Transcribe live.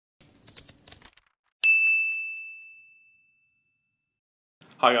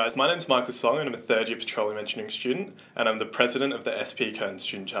Hi guys, my name's Michael Song and I'm a third year petroleum engineering student and I'm the president of the SPE Curtin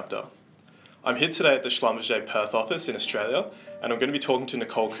student chapter. I'm here today at the Schlumberger Perth office in Australia and I'm going to be talking to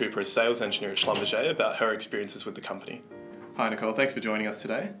Nicole Cooper, a sales engineer at Schlumberger, about her experiences with the company. Hi Nicole, thanks for joining us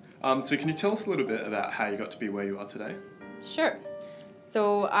today. So can you tell us a little bit about how you got to be where you are today? Sure.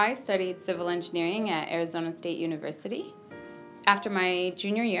 So I studied civil engineering at Arizona State University. After my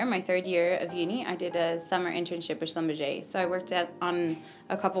junior year, my third year of uni, I did a summer internship with Schlumberger. So I worked on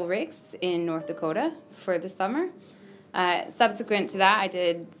a couple rigs in North Dakota for the summer. Subsequent to that, I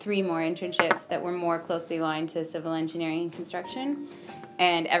did 3 more internships that were more closely aligned to civil engineering and construction,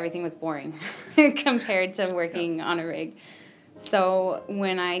 and everything was boring compared to working on a rig. So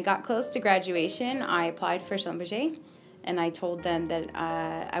when I got close to graduation, I applied for Schlumberger, and I told them that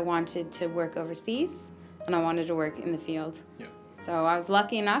I wanted to work overseas and I wanted to work in the field. Yeah. So I was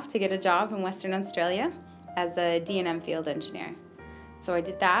lucky enough to get a job in Western Australia as a D&M field engineer. So I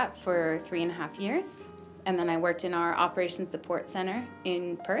did that for 3.5 years, and then I worked in our operations support center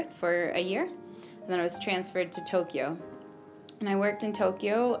in Perth for a year, and then I was transferred to Tokyo. And I worked in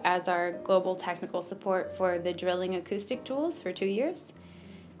Tokyo as our global technical support for the drilling acoustic tools for 2 years,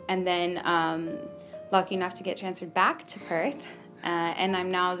 and then lucky enough to get transferred back to Perth. And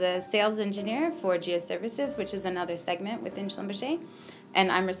I'm now the sales engineer for Geoservices, which is another segment within Schlumberger.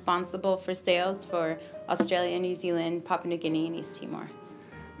 And I'm responsible for sales for Australia, New Zealand, Papua New Guinea, and East Timor.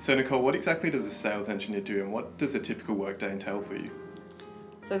 So Nicole, what exactly does a sales engineer do and what does a typical workday entail for you?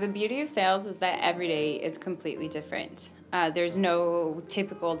 So the beauty of sales is that every day is completely different. There's no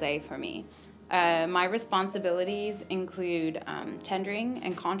typical day for me. My responsibilities include tendering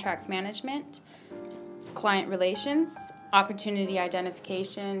and contracts management, client relations, opportunity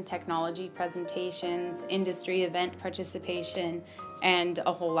identification, technology presentations, industry event participation, and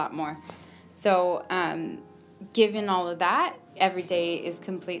a whole lot more. So given all of that, every day is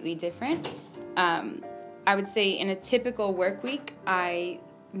completely different. I would say in a typical work week, I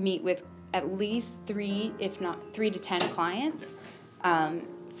meet with at least 3, if not 3 to 10 clients,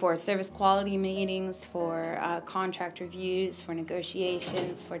 for service quality meetings, for contract reviews, for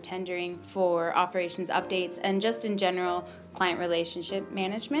negotiations, for tendering, for operations updates, and just in general client relationship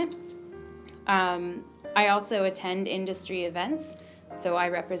management. I also attend industry events, so I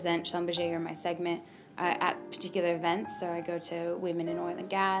represent Schlumberger or my segment at particular events. So I go to Women in Oil and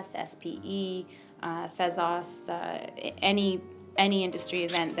Gas, SPE, FESOS, any industry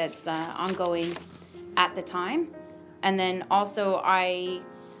event that's ongoing at the time. And then also I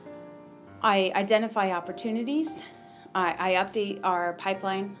identify opportunities. I update our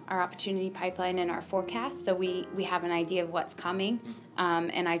pipeline, our opportunity pipeline, and our forecast, so we have an idea of what's coming,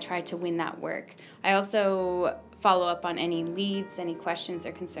 and I try to win that work. I also follow up on any leads, any questions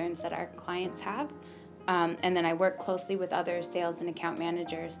or concerns that our clients have, and then I work closely with other sales and account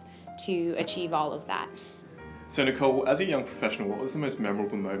managers to achieve all of that. So Nicole, as a young professional, what was the most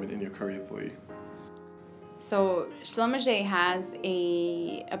memorable moment in your career for you? So Schlumberger has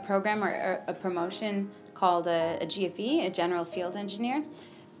a program or a promotion called a GFE, a General Field Engineer.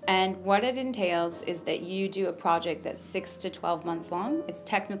 And what it entails is that you do a project that's 6 to 12 months long. It's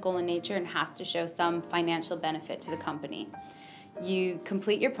technical in nature and has to show some financial benefit to the company. You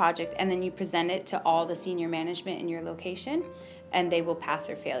complete your project and then you present it to all the senior management in your location, and they will pass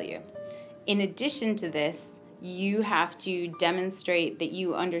or fail you. In addition to this, you have to demonstrate that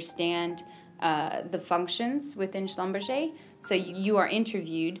you understand the functions within Schlumberger. So you are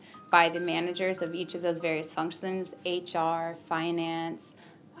interviewed by the managers of each of those various functions: HR, finance,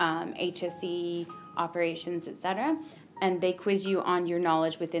 HSE, operations, etc. And they quiz you on your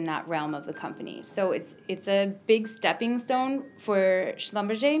knowledge within that realm of the company. So it's a big stepping stone for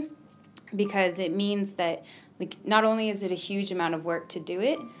Schlumberger, because it means that not only is it a huge amount of work to do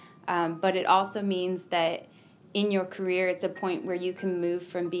it, but it also means that in your career, it's a point where you can move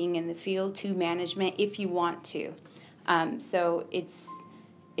from being in the field to management if you want to. So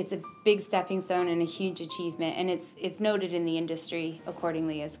it's a big stepping stone and a huge achievement, and it's noted in the industry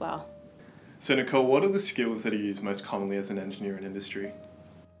accordingly as well. So Nicole, what are the skills that are used most commonly as an engineer in industry?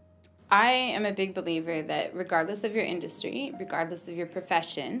 I am a big believer that regardless of your industry, regardless of your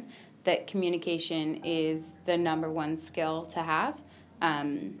profession, that communication is the #1 skill to have.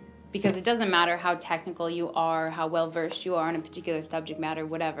 Because it doesn't matter how technical you are, how well-versed you are in a particular subject matter,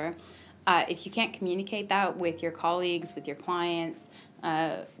 whatever. If you can't communicate that with your colleagues, with your clients,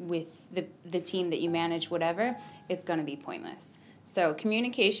 with the team that you manage, whatever, it's going to be pointless. So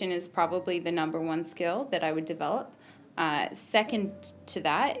communication is probably the #1 skill that I would develop. Second to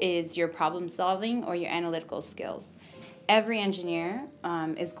that is your problem-solving or your analytical skills. Every engineer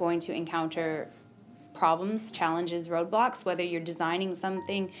is going to encounter problems, challenges, roadblocks, whether you're designing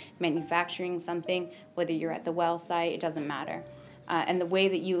something, manufacturing something, whether you're at the well site, it doesn't matter. And the way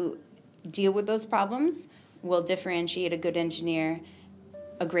that you deal with those problems will differentiate a good engineer,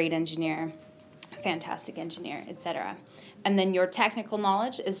 a great engineer, a fantastic engineer, etc. And then your technical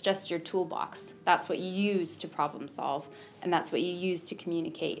knowledge is just your toolbox. That's what you use to problem solve, and that's what you use to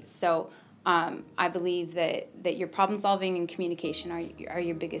communicate. So I believe that your problem solving and communication are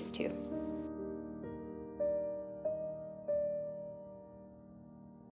your biggest two.